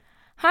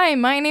Hi,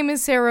 my name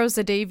is Sarah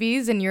Rosa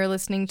Davies, and you're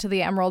listening to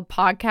the Emerald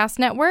Podcast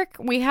Network.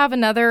 We have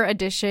another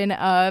edition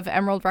of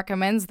Emerald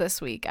Recommends this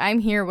week. I'm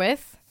here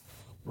with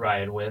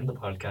Ryan Wynn, the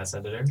podcast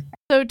editor.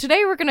 So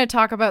today we're going to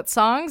talk about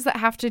songs that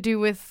have to do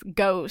with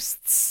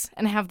ghosts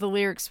and have the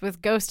lyrics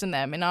with ghost in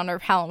them in honor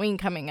of Halloween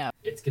coming up.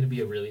 It's going to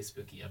be a really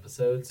spooky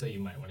episode, so you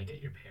might want to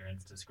get your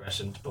parents'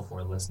 discretion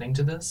before listening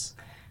to this.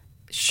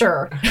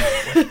 Sure.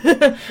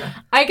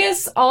 I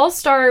guess I'll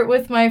start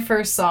with my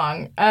first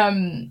song.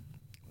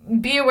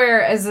 Be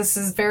aware, as this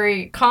is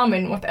very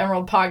common with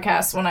Emerald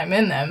podcasts when I'm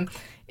in them,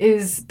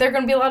 is there are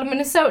going to be a lot of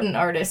Minnesotan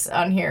artists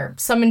on here.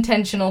 Some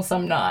intentional,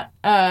 some not.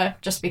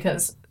 Just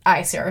because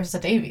Sarah Rosa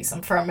Davies,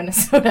 I'm from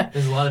Minnesota.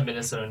 There's a lot of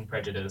Minnesotan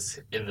prejudice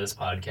in this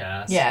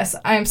podcast. Yes,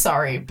 I'm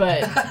sorry,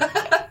 but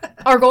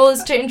our goal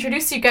is to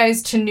introduce you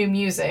guys to new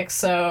music,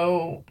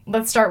 so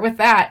let's start with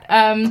that.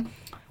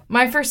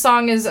 My first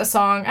song is a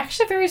song,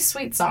 actually a very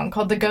sweet song,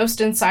 called The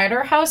Ghost Inside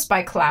Our House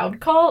by Cloud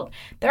Cult.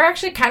 They're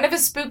actually kind of a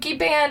spooky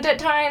band at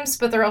times,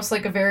 but they're also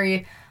like a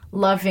very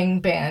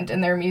loving band in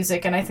their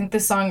music, and I think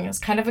this song is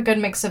kind of a good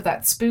mix of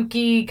that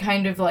spooky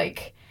kind of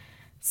like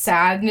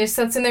sadness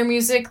that's in their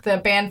music. The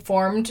band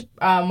formed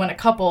when a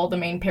couple, the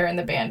main pair in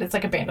the band, it's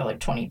like a band of like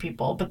 20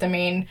 people, but the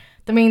main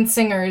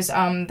singers,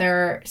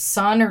 their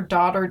son or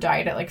daughter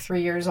died at like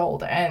 3 years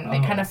old, and they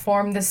kind of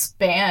formed this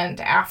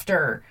band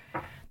after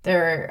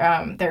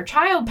their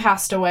child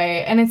passed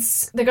away, and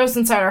it's The Ghost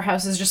Inside Our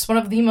House is just one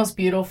of the most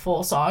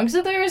beautiful songs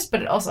of theirs,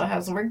 but it also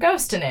has the word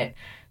ghost in it.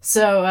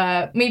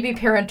 So maybe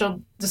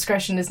parental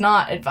discretion is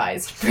not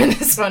advised for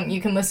this one. You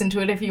can listen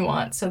to it if you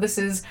want. So this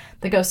is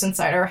The Ghost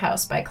Inside Our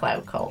House by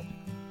Cloud Cult.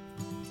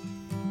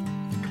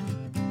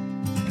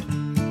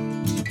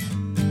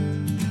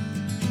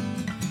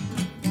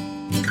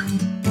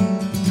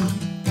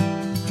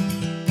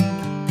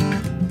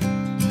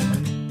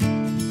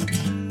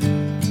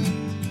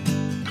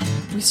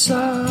 We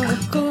saw a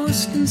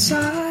ghost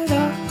inside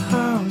our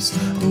house,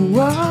 or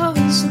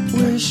was it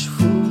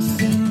wishful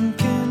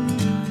thinking?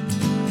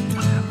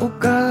 Oh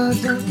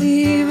God, don't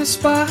leave us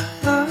by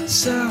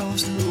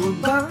ourselves, we're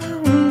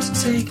bound to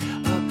take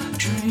up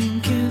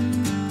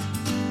drinking.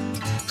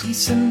 Please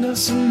send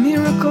us a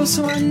miracle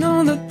so I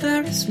know that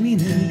there is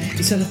meaning.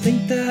 You said I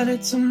think that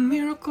it's a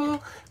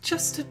miracle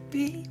just to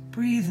be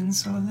breathing,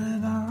 so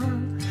live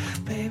on,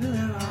 baby,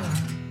 live on.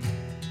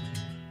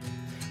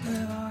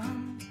 Live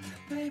on,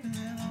 baby,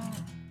 live on.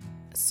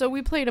 So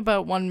we played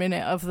about 1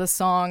 minute of the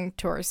song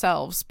to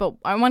ourselves, but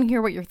I want to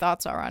hear what your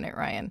thoughts are on it,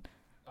 Ryan.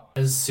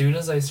 As soon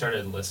as I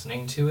started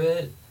listening to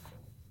it,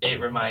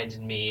 it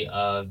reminded me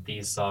of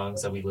these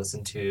songs that we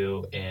listened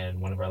to in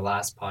one of our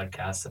last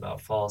podcasts about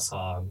fall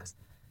songs.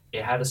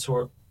 It had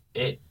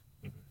it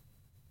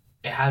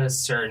had a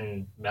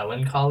certain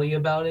melancholy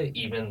about it,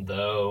 even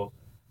though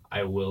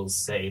I will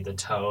say the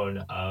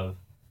tone of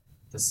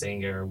the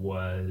singer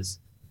was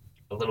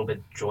a little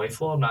bit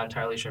joyful. I'm not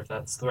entirely sure if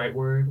that's the right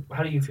word.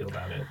 How do you feel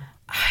about it?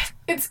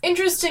 It's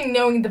interesting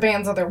knowing the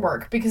band's other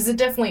work, because it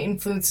definitely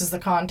influences the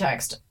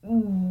context.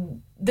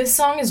 This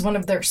song is one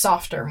of their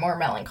softer, more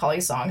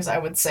melancholy songs, I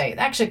would say.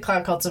 Actually,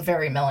 Cloud Cult's a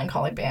very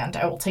melancholy band.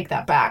 I will take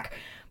that back.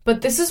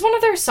 But this is one of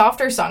their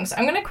softer songs.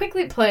 I'm going to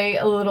quickly play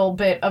a little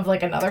bit of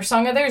like another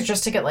song of theirs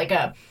just to get like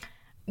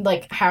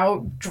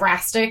how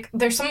drastic.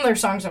 Some of their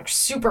songs are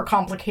super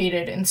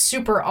complicated and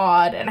super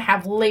odd and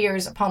have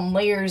layers upon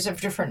layers of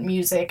different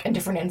music and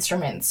different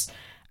instruments.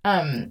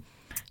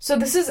 So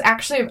this is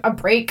actually a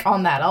break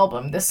on that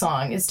album. This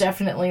song is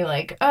definitely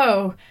like,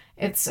 oh,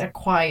 it's a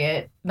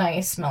quiet,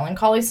 nice,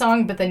 melancholy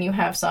song, but then you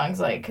have songs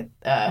like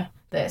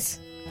this.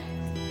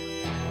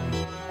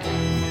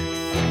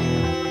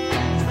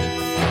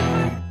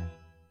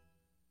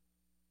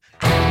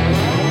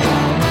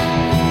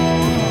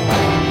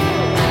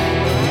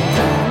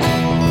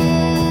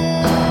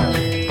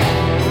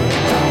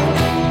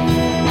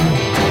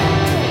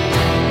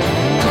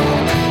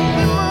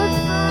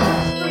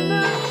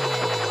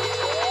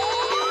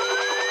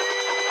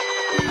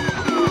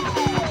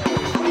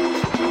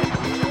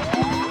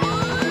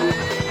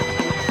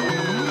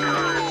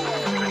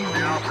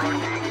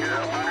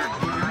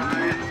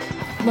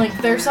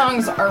 Like, their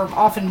songs are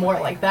often more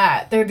like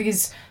that. They're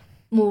these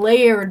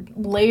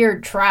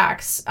layered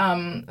tracks.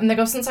 And The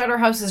Ghost Inside Our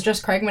House is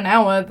just Craig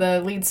Manawa, the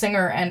lead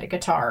singer, and a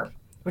guitar,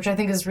 which I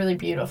think is really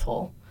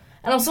beautiful.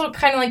 And also,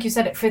 kind of like you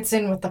said, it fits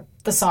in with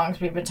the songs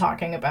we've been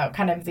talking about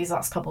kind of these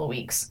last couple of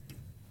weeks.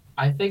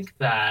 I think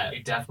that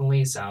it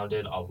definitely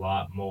sounded a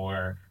lot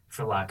more,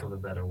 for lack of a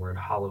better word,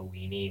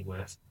 Halloween-y,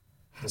 with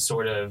the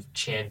sort of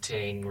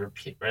chanting,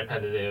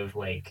 repetitive,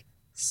 like,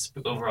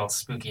 overall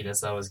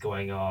spookiness that was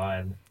going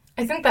on.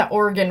 I think that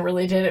organ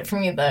really did it for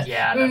me.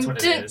 Yeah, that's what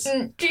it is.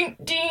 If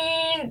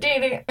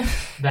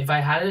I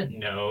hadn't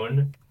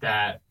known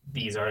that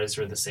these artists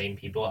were the same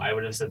people, I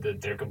would have said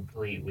that they're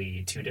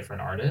completely two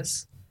different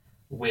artists,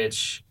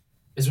 which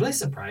is really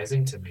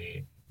surprising to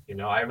me. You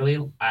know, I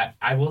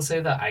will say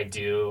that I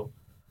do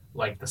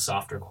like the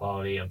softer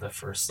quality of the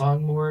first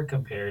song more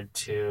compared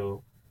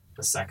to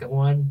the second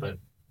one, but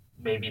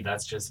maybe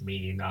that's just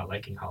me not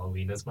liking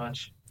Halloween as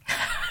much.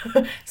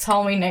 Is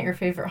Halloween not your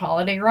favorite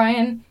holiday,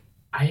 Ryan?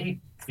 I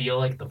feel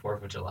like the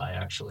 4th of July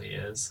actually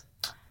is.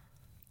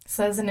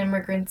 Says an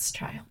immigrant's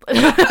child.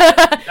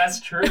 That's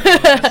true.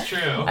 That's true.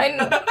 I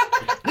know.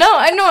 No,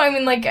 I know. I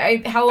mean, like,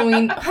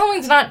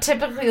 Halloween's not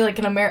typically like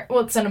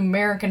it's an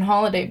American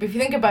holiday, but if you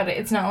think about it,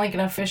 it's not like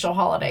an official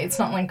holiday. It's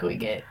not like we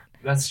get...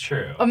 That's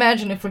true.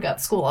 Imagine if we got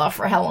school off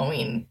for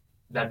Halloween.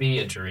 That'd be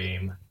a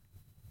dream.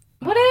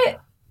 Would it?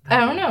 I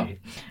don't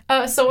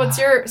know. So what's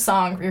your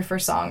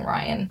first song,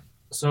 Ryan?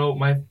 So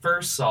my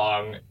first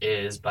song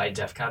is by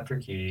Def Cab for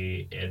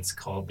Cutie. It's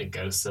called The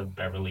Ghosts of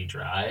Beverly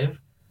Drive.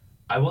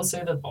 I will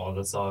say that all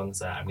the songs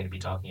that I'm going to be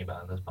talking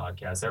about in this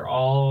podcast, they're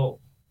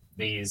all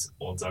these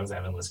old songs I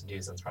haven't listened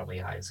to since probably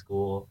high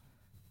school.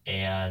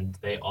 And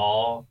they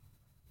all,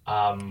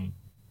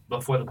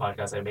 before the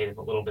podcast, I made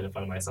a little bit of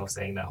fun of myself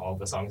saying that all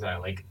the songs I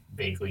like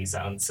vaguely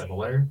sound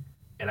similar.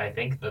 And I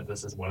think that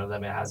this is one of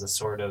them. It has a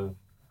sort of,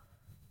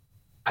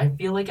 I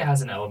feel like it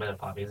has an element of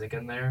pop music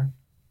in there,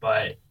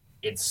 but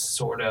it's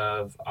sort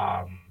of,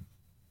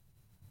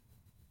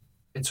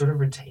 it sort of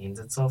retains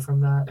itself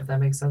from that, if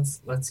that makes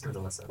sense. Let's give it a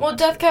listen. Well,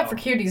 Death Cab for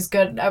Cutie is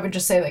good. I would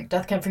just say, like,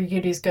 Death Cab for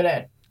Cutie is good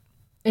at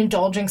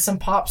indulging some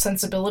pop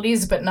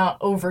sensibilities, but not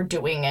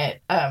overdoing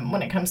it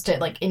when it comes to,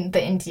 like, in the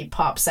indie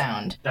pop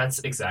sound. That's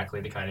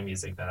exactly the kind of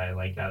music that I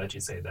like now that you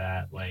say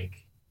that. Like,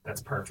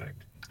 that's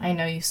perfect. I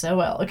know you so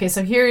well. Okay,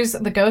 so here's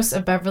The Ghosts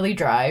of Beverly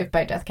Drive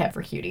by Death Cab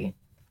for Cutie.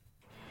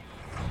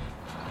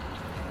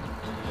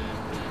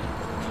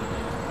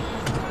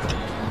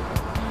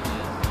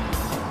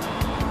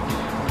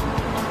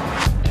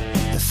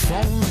 If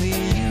only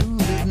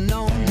you'd have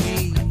known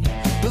me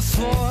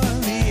before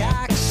the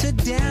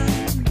accident.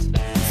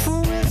 For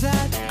with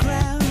that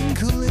grand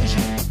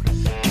collision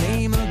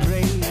came a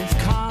grave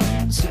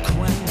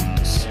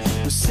consequence.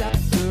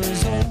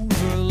 Receptors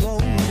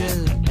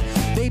overloaded,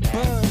 they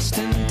burst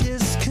and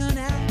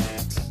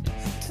disconnect.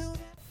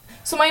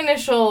 So my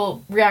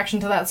initial reaction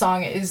to that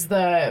song is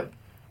the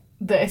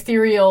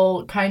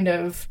ethereal kind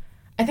of,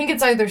 I think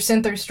it's either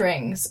synth or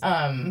strings,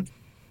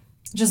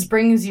 just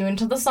brings you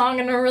into the song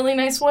in a really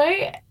nice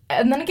way,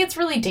 and then it gets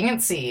really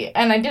dancey,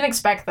 and I didn't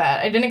expect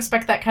that. I didn't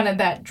expect that kind of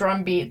that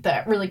drum beat,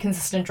 that really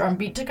consistent drum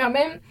beat to come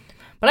in,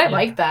 but I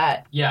like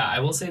that. Yeah, I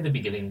will say the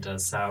beginning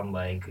does sound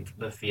like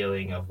the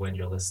feeling of when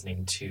you're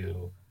listening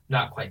to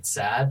not quite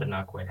sad, but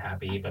not quite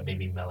happy, but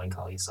maybe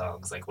melancholy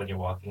songs, like when you're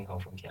walking home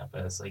from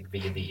campus, like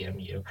via the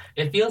EMU.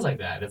 It feels like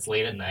that. It's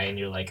late at night, and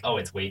you're like, oh,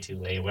 it's way too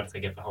late. What if I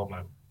get home?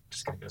 I'm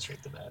just going to go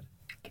straight to bed.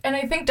 And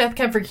I think Death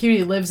Cab for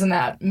Cutie lives in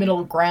that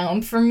middle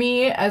ground for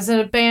me as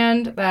a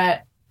band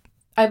that...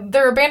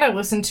 they're a band I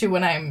listen to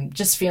when I'm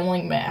just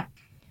feeling meh.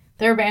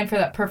 They're a band for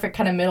that perfect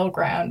kind of middle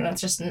ground, and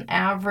it's just an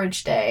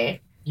average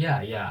day.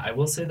 Yeah. I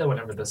will say that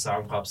whenever the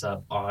song pops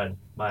up on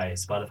my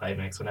Spotify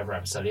mix, whenever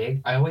I'm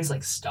studying, I always,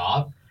 like,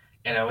 stop,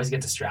 and I always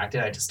get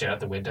distracted. I just stare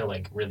out the window,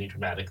 like, really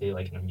dramatically,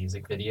 like in a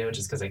music video,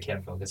 just because I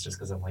can't focus, just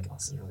because I'm like, oh,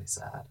 this is really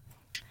sad.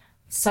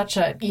 Such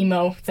a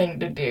emo thing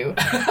to do.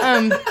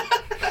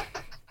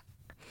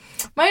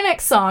 My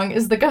next song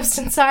is The Ghost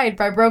Inside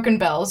by Broken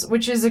Bells,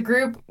 which is a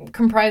group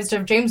comprised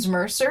of James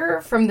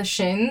Mercer from The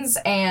Shins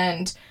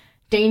and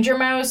Danger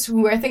Mouse,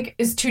 who I think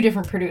is two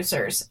different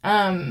producers.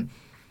 And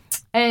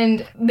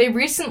they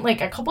recently,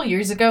 like a couple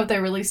years ago, they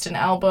released an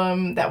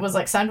album that was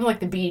like, sounded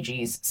like the Bee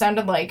Gees,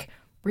 sounded like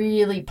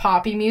really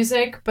poppy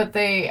music, but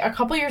they, a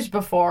couple years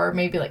before,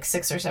 maybe like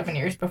 6 or 7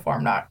 years before,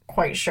 I'm not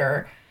quite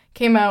sure,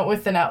 came out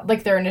with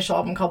their initial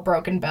album called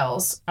Broken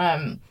Bells.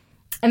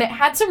 And it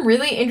had some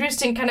really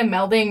interesting kind of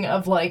melding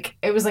of, like,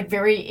 it was, like,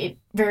 very,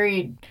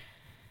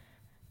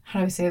 how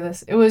do I say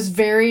this? It was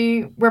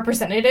very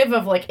representative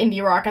of, like,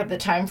 indie rock at the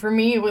time for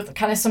me, with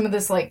kind of some of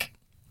this, like,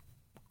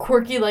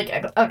 quirky, like,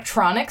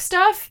 electronic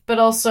stuff, but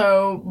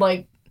also,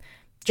 like,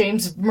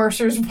 James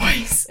Mercer's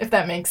voice, if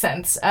that makes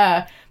sense.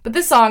 But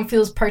this song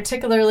feels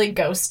particularly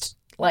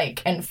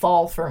ghost-like and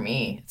fall for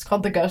me. It's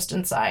called The Ghost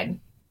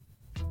Inside.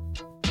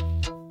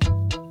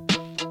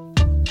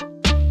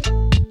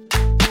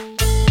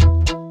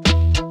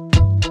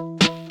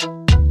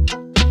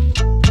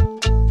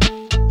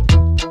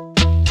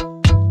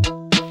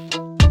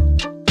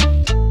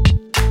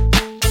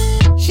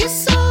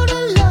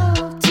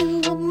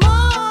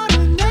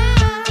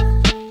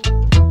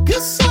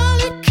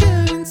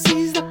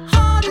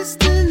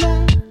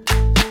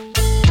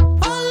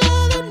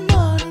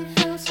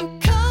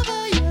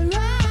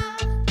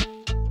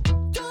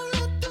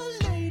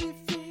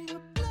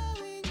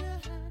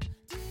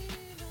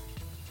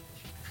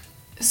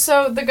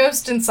 So The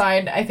Ghost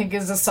Inside, I think,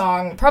 is a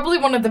song, probably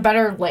one of the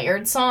better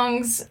layered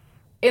songs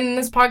in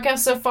this podcast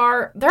so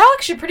far. They're all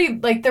actually pretty,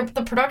 like, the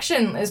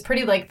production is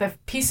pretty, like, the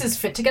pieces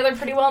fit together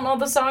pretty well in all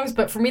the songs,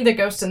 but for me, The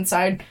Ghost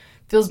Inside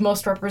feels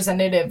most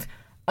representative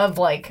of,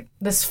 like,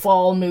 this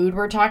fall mood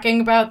we're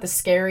talking about, the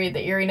scary,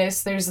 the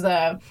eeriness. There's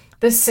the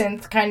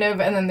synth, kind of,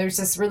 and then there's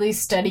this really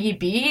steady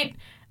beat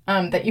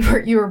that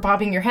you were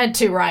bobbing your head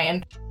to,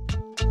 Ryan.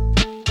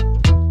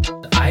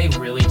 I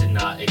really did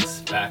not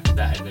expect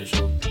that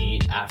initial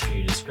beat after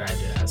you described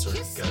it as sort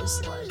of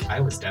ghost-like, I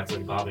was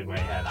definitely bobbing my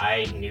head.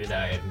 I knew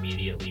that I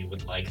immediately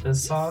would like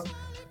this song,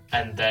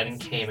 and then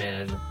came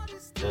in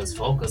those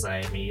vocals. I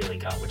immediately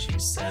got what you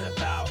said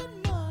about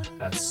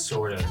that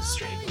sort of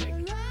strange, like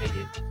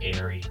maybe an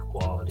airy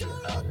quality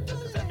about it,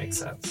 if that makes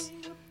sense.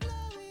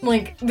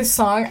 Like, this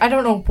song, I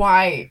don't know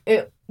why,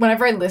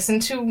 whenever I listen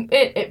to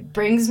it, it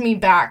brings me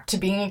back to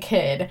being a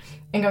kid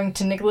and going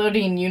to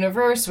Nickelodeon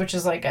Universe, which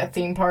is like a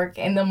theme park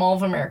in the Mall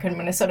of America in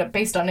Minnesota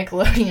based on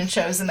Nickelodeon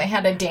shows, and they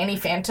had a Danny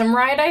Phantom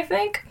ride, I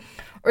think,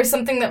 or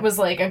something that was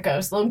like a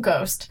little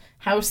ghost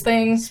house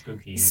thing.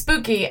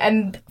 Spooky.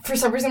 And for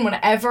some reason,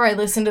 whenever I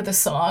listen to the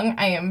song,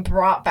 I am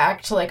brought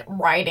back to, like,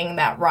 riding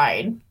that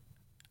ride.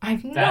 I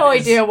have no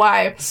idea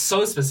why.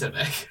 So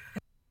specific.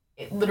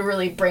 It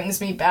literally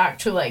brings me back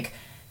to, like,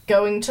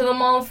 going to the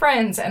mall with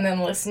friends and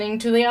then listening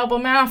to the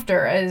album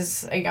after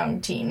as a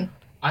young teen.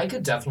 I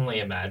could definitely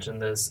imagine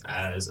this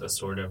as a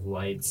sort of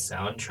light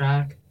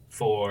soundtrack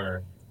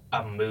for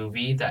a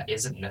movie that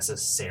isn't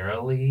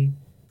necessarily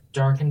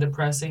dark and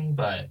depressing,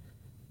 but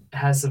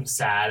has some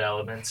sad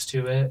elements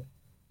to it,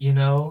 you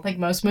know? Like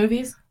most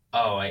movies?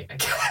 Oh,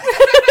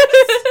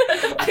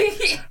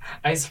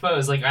 I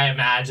suppose, like, I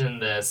imagine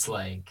this,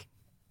 like,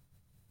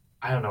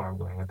 I don't know where I'm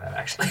going with that,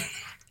 actually.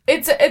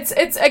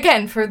 It's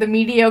again, for the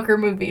mediocre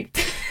movie.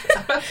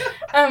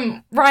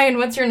 Ryan,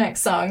 what's your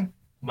next song?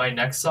 My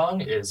next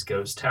song is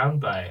Ghost Town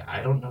by,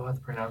 I don't know how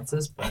to pronounce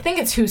this, but... I think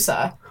it's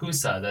Husa.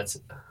 Husa, that's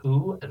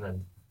Who, and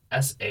then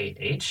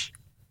S-A-H.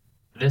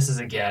 This is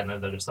again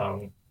another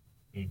song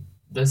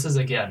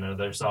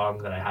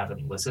that I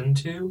haven't listened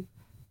to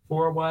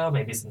for a while,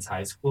 maybe since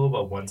high school,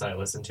 but once I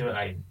listened to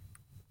it,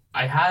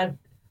 I had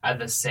at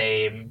the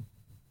same...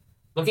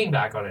 Looking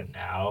back on it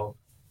now,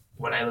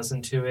 when I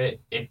listen to it,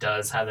 it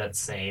does have that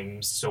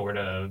same sort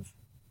of...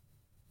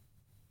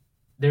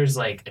 There's,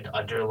 like, an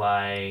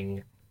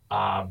underlying...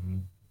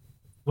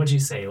 what'd you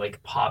say,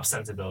 like, pop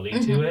sensibility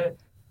to it,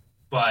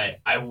 but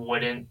I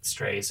wouldn't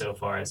stray so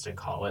far as to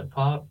call it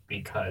pop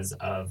because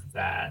of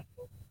that.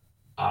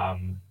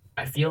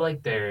 I feel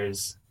like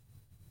there's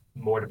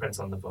more depends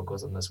on the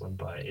vocals on this one,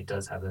 but it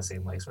does have the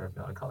same, like, sort of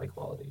melancholy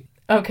quality.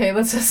 Okay,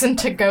 let's listen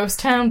to Ghost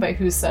Town by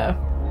Husa.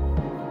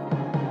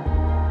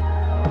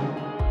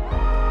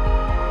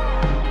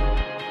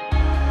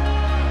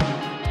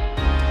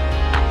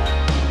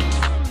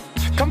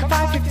 Come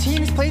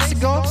 5:15's place a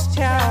ghost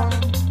town.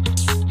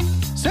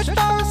 Search for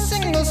a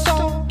single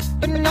soul,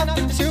 but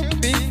nothing to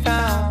be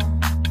found.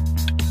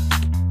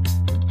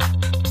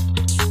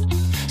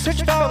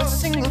 Search for a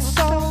single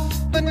soul,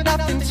 but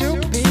nothing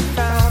to be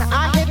found.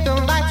 I hit the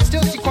lights,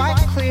 still see quite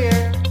clear.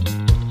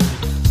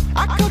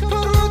 I could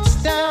put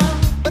roots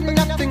down, but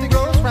nothing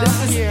grows round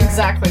here. This is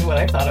exactly what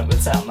I thought it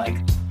would sound like.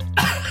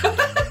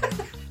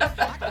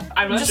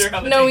 I'm not Just sure how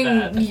to knowing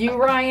take that. you,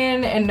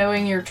 Ryan, and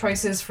knowing your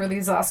choices for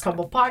these last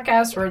couple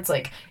podcasts where it's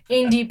like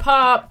indie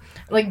pop,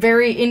 like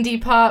very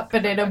indie pop,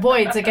 but it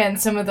avoids, again,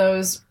 some of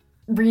those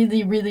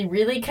really, really,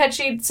 really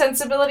catchy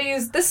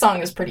sensibilities. This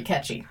song is pretty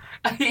catchy.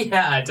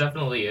 Yeah, it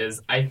definitely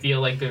is. I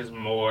feel like there's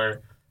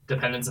more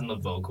dependence on the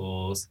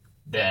vocals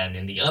than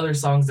in the other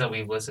songs that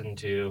we've listened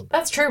to.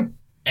 That's true.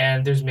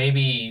 And there's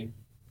maybe,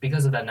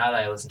 because of that, now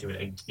that I listen to it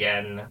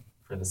again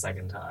for the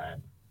second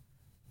time,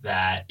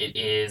 that it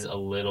is a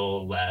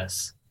little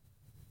less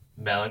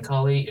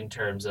melancholy in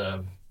terms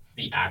of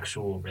the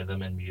actual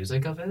rhythm and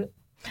music of it.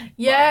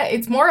 Yeah,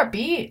 it's more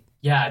upbeat.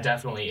 Yeah, it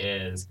definitely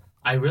is.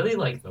 I really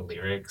like the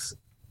lyrics,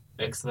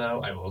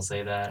 though, I will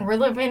say that. We're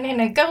living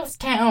in a ghost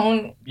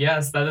town.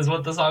 Yes, that is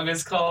what the song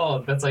is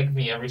called. That's like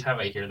me every time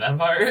I hear that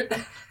part.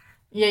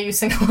 Yeah, you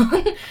sing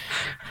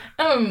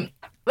along.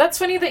 That's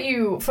funny that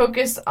you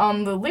focused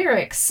on the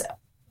lyrics,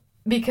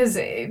 because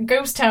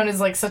ghost town is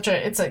like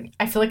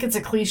I feel like it's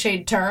a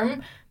cliched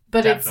term,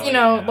 but Definitely, it's, you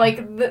know, yeah.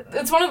 like,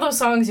 it's one of those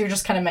songs you're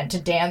just kind of meant to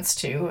dance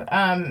to.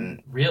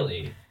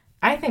 Really?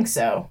 I think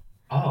so.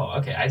 Oh,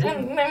 okay. I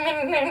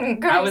didn't.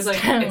 Ghost I was like,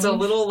 town. it's a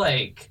little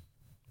like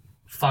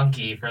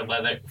funky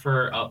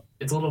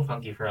it's a little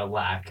funky for a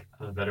lack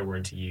of a better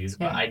word to use,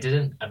 but Yeah. I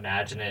didn't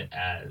imagine it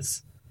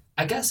as.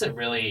 I guess it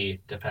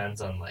really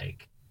depends on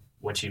like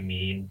what you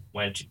mean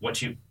I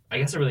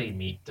guess it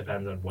really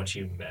depends on what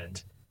you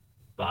meant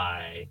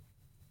by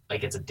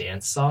like it's a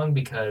dance song,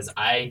 because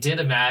I did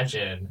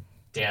imagine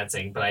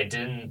dancing, but I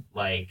didn't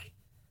like.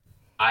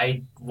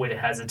 I would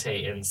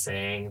hesitate in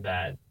saying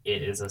that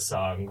it is a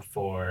song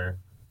for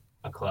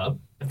a club,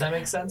 if that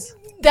makes sense.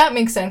 That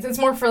makes sense. It's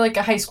more for like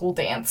a high school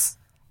dance.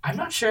 I'm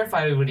not sure if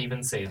I would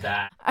even say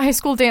that. A high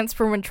school dance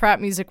for when trap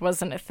music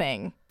wasn't a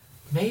thing.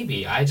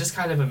 Maybe. I just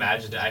kind of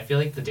imagined it. I feel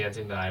like the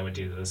dancing that I would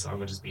do to this song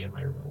would just be in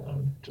my room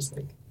alone. Just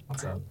like,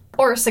 what's up?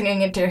 Or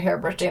singing into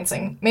hairbrush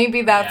dancing.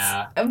 Maybe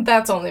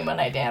that's only when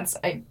I dance.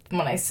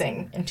 When I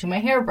sing into my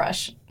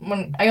hairbrush.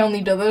 When I only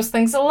do those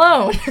things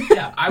alone.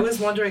 Yeah, I was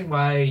wondering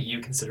why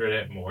you considered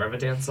it more of a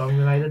dance song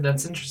than I did.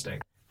 That's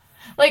interesting.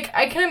 Like,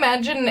 I can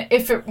imagine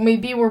if it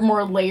maybe were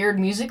more layered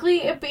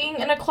musically, it being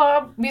in a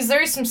club, because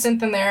there is some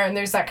synth in there, and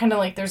there's that kind of,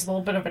 like, there's a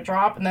little bit of a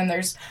drop, and then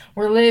there's,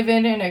 we're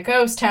living in a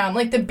ghost town.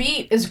 Like, the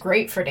beat is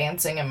great for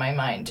dancing in my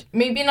mind.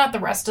 Maybe not the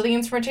rest of the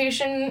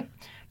instrumentation,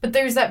 but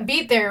there's that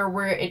beat there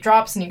where it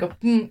drops and you go,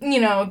 you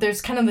know,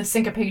 there's kind of the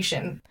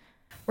syncopation.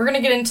 We're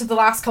gonna get into the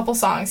last couple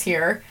songs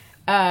here.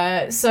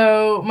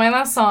 So my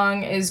last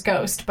song is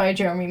Ghost by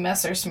Jeremy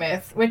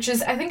Messersmith, which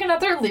is, I think,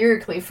 another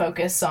lyrically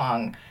focused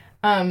song.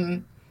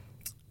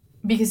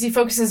 Because he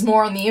focuses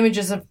more on the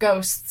images of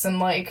ghosts and,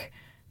 like,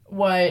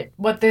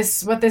 what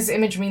this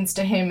image means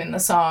to him in the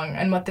song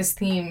and what this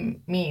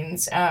theme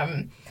means.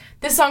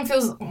 This song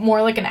feels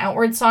more like an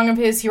outward song of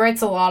his. He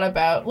writes a lot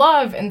about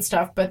love and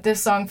stuff, but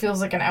this song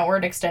feels like an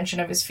outward extension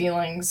of his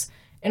feelings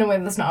in a way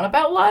that's not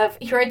about love.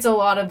 He writes a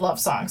lot of love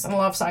songs, and a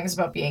love song is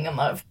about being in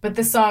love. But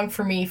this song,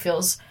 for me,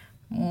 feels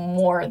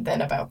more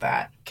than about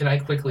that. Can I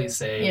quickly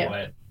say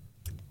what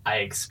I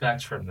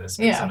expect from this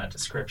based on that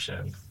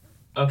description?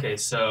 Okay,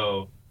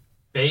 so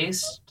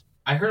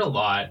I heard a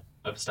lot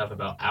of stuff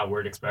about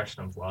outward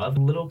expression of love.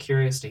 I'm a little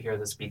curious to hear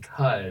this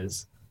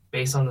because,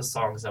 based on the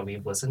songs that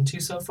we've listened to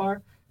so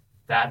far,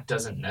 that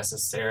doesn't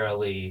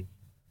necessarily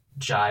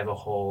jive a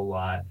whole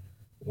lot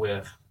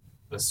with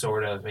the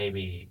sort of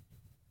maybe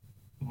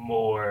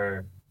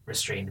more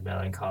restrained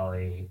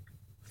melancholy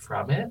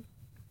from it.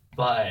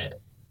 But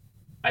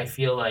I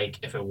feel like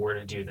if it were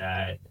to do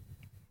that,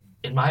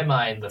 in my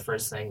mind, the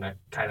first thing that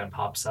kind of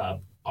pops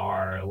up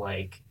are,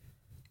 like,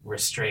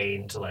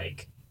 restrained,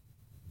 like,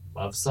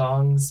 love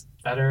songs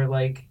that are,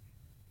 like,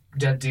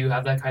 that do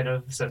have that kind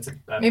of sense of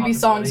maybe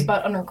songs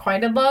about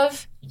unrequited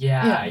love.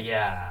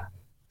 Yeah.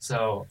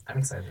 So I'm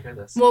excited to hear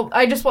this. Well,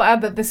 I just will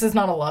add that this is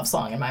not a love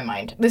song in my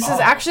mind. This is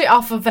actually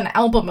off of an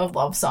album of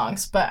love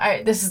songs,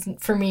 but this is,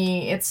 for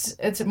me,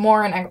 it's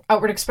more an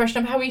outward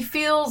expression of how he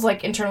feels,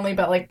 like, internally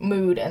about, like,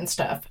 mood and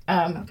stuff.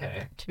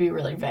 Okay. To be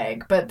really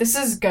vague. But this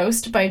is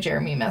Ghost by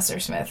Jeremy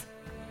Messersmith.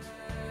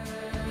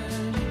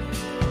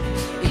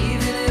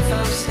 Even if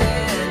I'm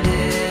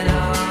standing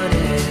on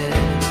it,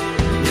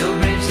 no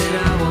bridge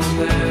that I won't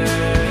burn.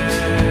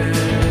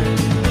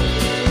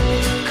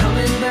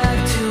 Coming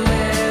back to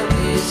where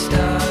we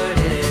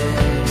started,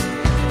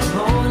 I'm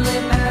only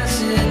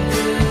passing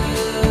through.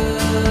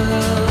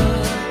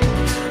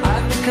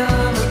 I've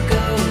become a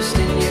ghost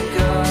in your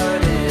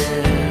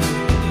garden,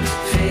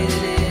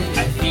 fading in.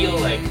 I feel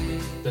like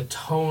the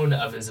tone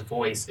of his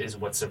voice is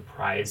what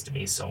surprised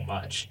me so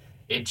much.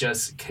 It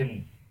just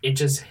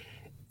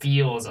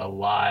feels a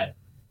lot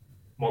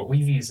more,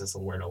 we've used this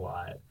word a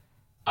lot,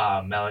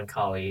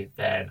 melancholy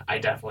than I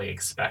definitely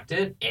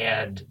expected,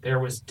 and there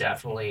was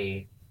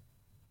definitely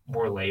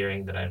more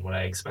layering than what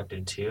I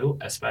expected too,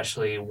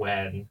 especially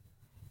when,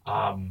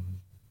 what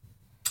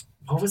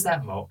was that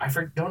I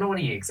don't remember what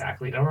he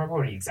exactly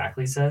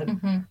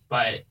said,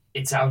 but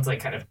it sounds like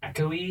kind of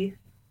echoey.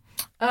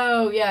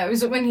 Oh, yeah, it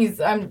was when he's,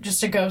 I'm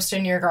just a ghost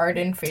in your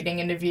garden fading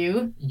into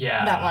view.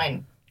 Yeah. That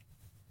line.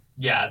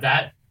 Yeah,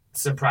 that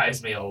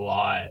surprised me a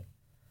lot.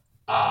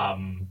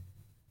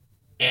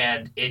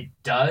 And it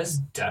does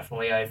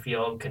definitely, I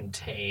feel,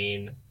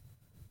 contain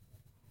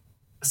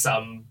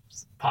some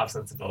pop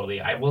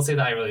sensibility. I will say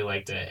that I really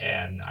liked it,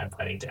 and I'm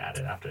planning to add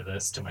it after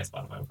this to my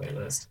Spotify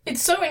playlist.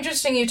 It's so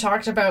interesting you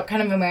talked about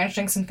kind of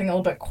imagining something a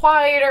little bit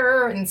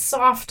quieter and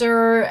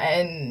softer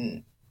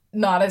and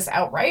not as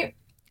outright,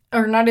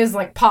 or not as,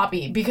 like,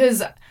 poppy,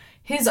 because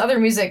his other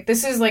music,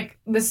 this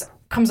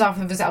comes off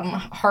of his album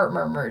Heart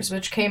Murmurs,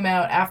 which came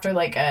out after,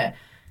 like, a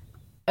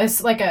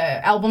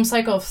album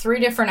cycle of 3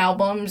 different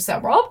albums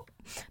that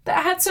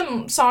had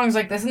some songs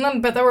like this in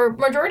them, but they were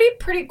majority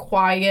pretty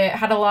quiet,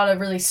 had a lot of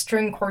really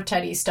string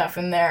quartet-y stuff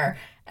in there,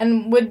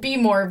 and would be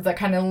more of the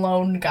kind of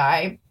lone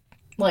guy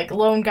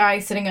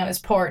sitting on his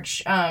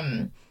porch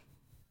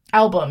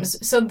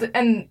albums. So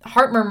and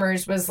Heart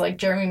Murmurs was, like,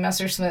 Jeremy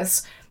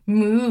Messersmith's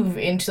move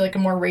into, like, a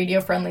more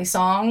radio-friendly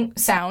sound.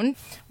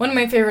 One of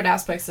my favorite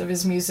aspects of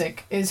his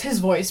music is his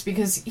voice,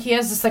 because he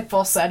has this, like,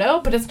 falsetto,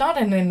 but it's not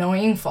an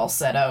annoying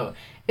falsetto.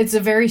 It's a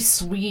very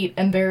sweet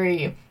and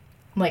very,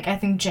 like, I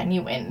think,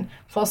 genuine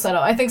falsetto.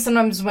 I think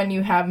sometimes when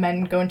you have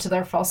men go into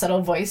their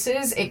falsetto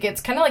voices, it gets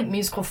kind of, like,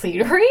 musical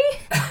theatery.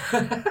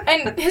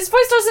 And his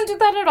voice doesn't do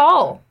that at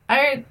all.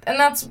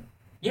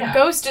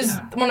 Ghost is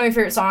one of my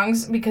favorite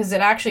songs, because it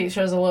actually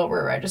shows a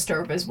lower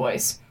register of his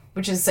voice,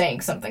 which is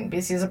saying something,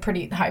 because he has a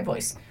pretty high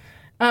voice.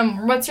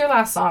 What's your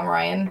last song,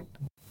 Ryan?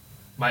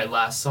 My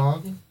last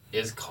song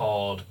is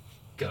called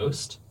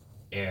Ghost,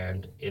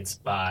 and it's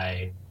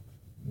by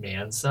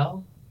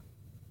Mansell.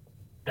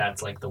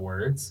 That's, like, the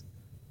words.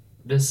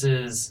 This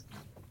is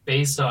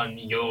based on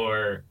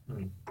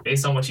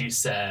what you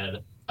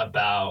said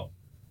about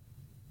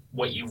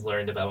what you've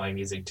learned about my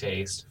music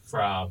taste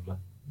from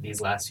these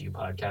last few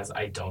podcasts.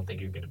 I don't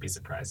think you're going to be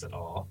surprised at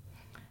all.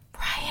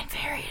 Brian,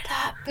 vary it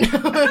up.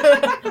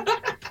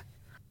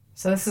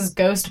 So this is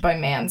Ghost by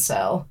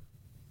Mansell.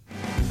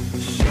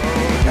 So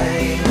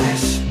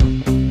aimless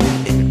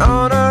in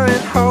honor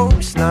and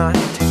hopes not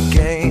to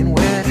gain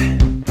wit,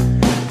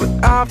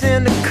 but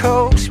often the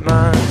coast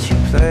minds you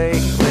play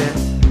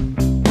with.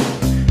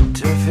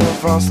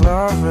 false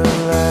love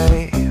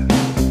relay.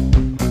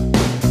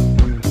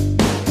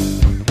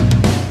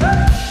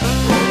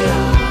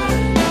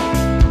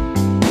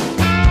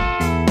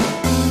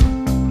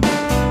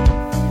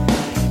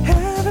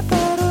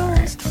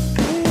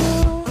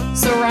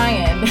 So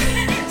Ryan,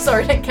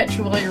 sorry to catch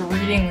you while you're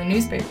reading the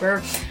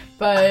newspaper,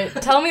 but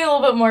tell me a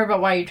little bit more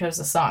about why you chose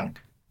the song.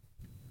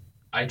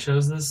 I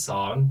chose this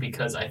song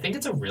because I think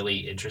it's a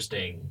really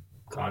interesting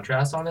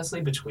contrast,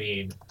 honestly,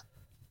 between...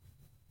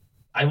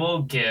 I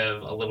will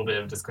give a little bit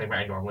of a disclaimer.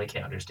 I normally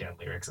can't understand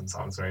lyrics in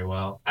songs very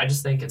well. I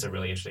just think it's a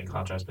really interesting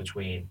contrast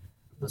between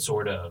the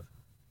sort of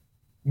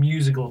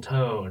musical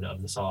tone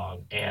of the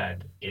song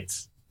and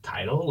its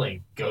title.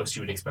 Like, Ghost,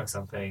 you would expect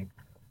something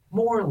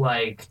more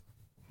like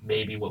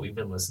maybe what we've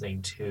been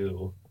listening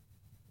to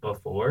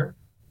before,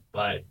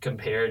 but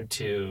compared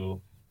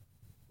to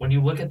when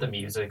you look at the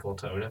musical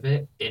tone of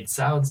it, it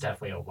sounds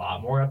definitely a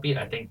lot more upbeat.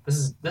 I think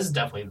this is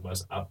definitely the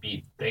most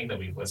upbeat thing that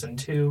we've listened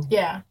to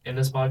in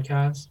this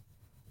podcast.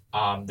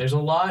 There's a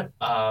lot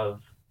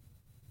of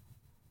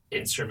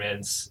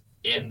instruments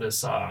in the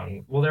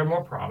song. Well, they're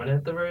more prominent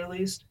at the very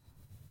least,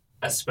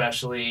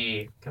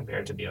 especially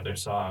compared to the other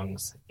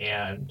songs.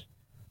 And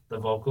the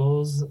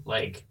vocals,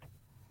 like,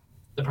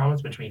 the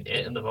prominence between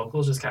it and the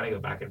vocals just kind of go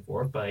back and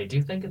forth. But I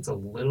do think it's a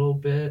little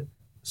bit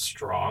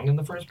strong in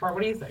the first part.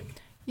 What do you think?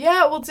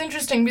 Yeah, well, it's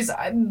interesting because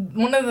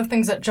one of the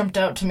things that jumped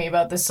out to me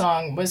about this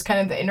song was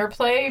kind of the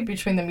interplay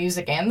between the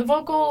music and the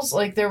vocals.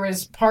 Like, there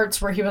was parts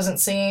where he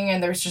wasn't singing,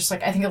 and there was just,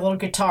 like, I think a little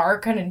guitar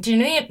kind of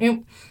doing it.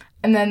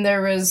 And then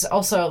there was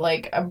also,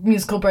 like, a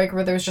musical break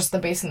where there was just the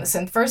bass and the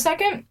synth for a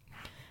second.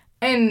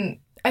 And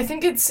I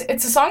think it's a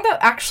song that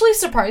actually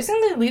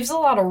surprisingly leaves a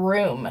lot of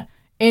room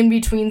in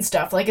between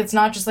stuff. Like, it's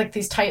not just, like,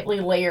 these tightly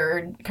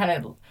layered kind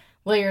of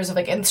layers of,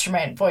 like,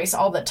 instrument voice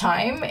all the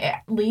time. It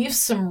leaves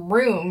some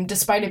room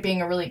despite it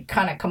being a really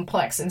kind of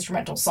complex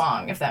instrumental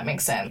song, if that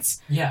makes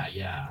sense. Yeah.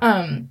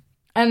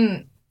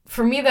 And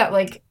for me, that,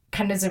 like,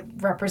 kind of is a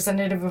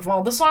representative of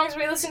all the songs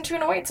we listen to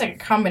in a way. It's like a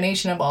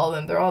combination of all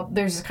of them.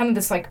 There's kind of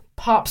this, like,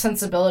 pop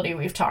sensibility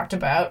we've talked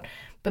about,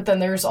 but then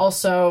there's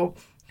also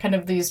kind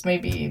of these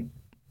maybe...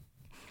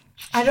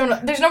 I don't know.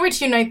 There's no way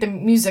to unite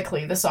them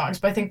musically, the songs,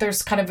 but I think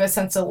there's kind of a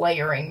sense of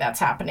layering that's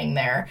happening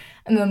there.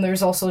 And then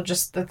there's also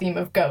just the theme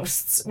of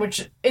ghosts,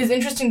 which is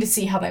interesting to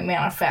see how they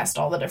manifest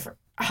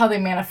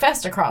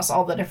across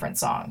all the different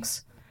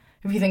songs.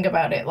 If you think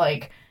about it,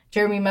 like,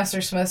 Jeremy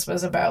Messersmith's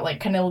was about, like,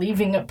 kind of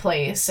leaving a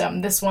place.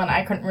 This one,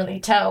 I couldn't really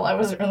tell. I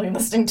wasn't really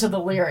listening to the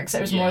lyrics.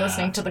 I was more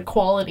listening to the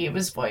quality of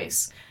his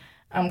voice.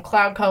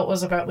 Cloud Cult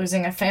was about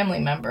losing a family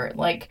member.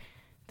 Like,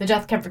 the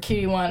Death Cab for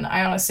Cutie one,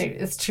 I honestly,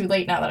 it's too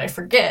late now that I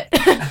forget.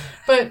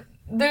 But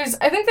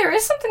I think there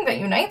is something that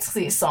unites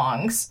these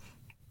songs,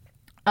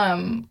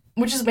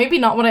 which is maybe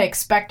not what I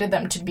expected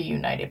them to be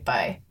united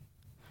by.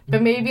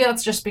 But maybe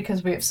that's just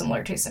because we have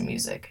similar tastes in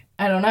music.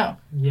 I don't know.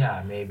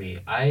 Yeah, maybe.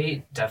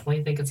 I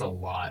definitely think it's a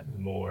lot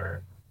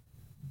more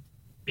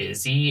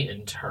busy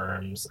in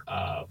terms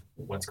of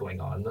what's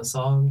going on in the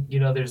song. You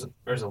know, there's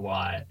a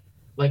lot.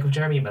 Like with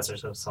Jeremy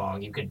Messersmith's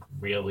song, you could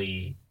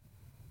really...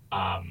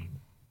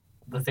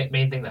 the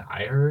main thing that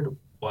I heard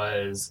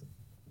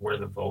were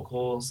the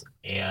vocals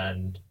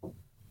and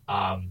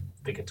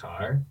the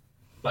guitar.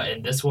 But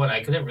in this one,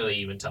 I couldn't really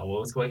even tell what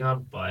was going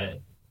on,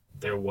 but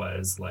there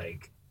was,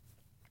 like,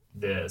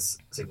 this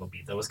single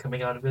beat that was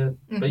coming out of it.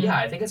 Mm-hmm. But yeah,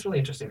 I think it's really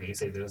interesting that you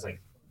say there's,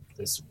 like,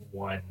 this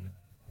one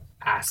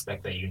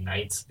aspect that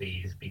unites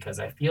these, because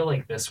I feel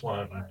like this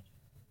one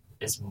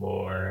is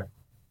more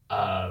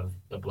of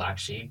the black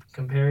sheep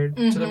compared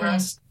to the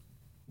rest.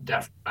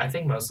 I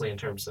think mostly in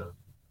terms of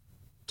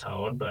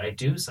tone, but I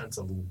do sense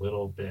a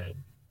little bit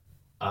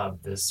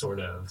of this sort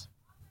of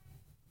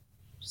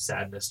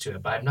sadness to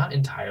it, but I'm not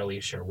entirely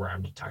sure where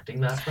I'm detecting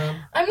that from.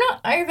 I'm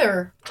not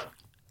either.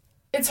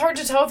 It's hard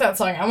to tell with that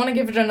song. I want to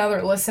give it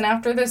another listen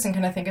after this and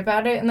kind of think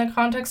about it in the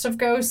context of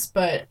Ghosts,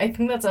 but I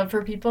think that's up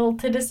for people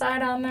to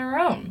decide on their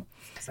own.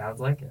 Sounds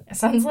like it. It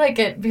sounds like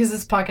it, because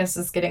this podcast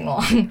is getting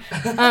long.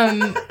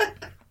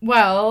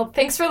 Well,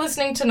 thanks for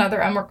listening to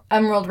another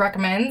Emerald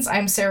Recommends.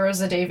 I'm Sarah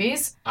Rosa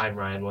Davies. I'm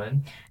Ryan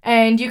Wynn.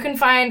 And you can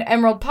find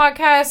Emerald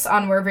Podcasts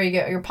on wherever you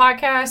get your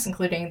podcasts,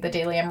 including the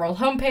Daily Emerald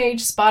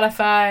homepage,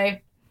 Spotify,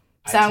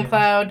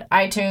 SoundCloud,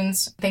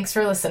 iTunes. Thanks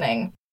for listening.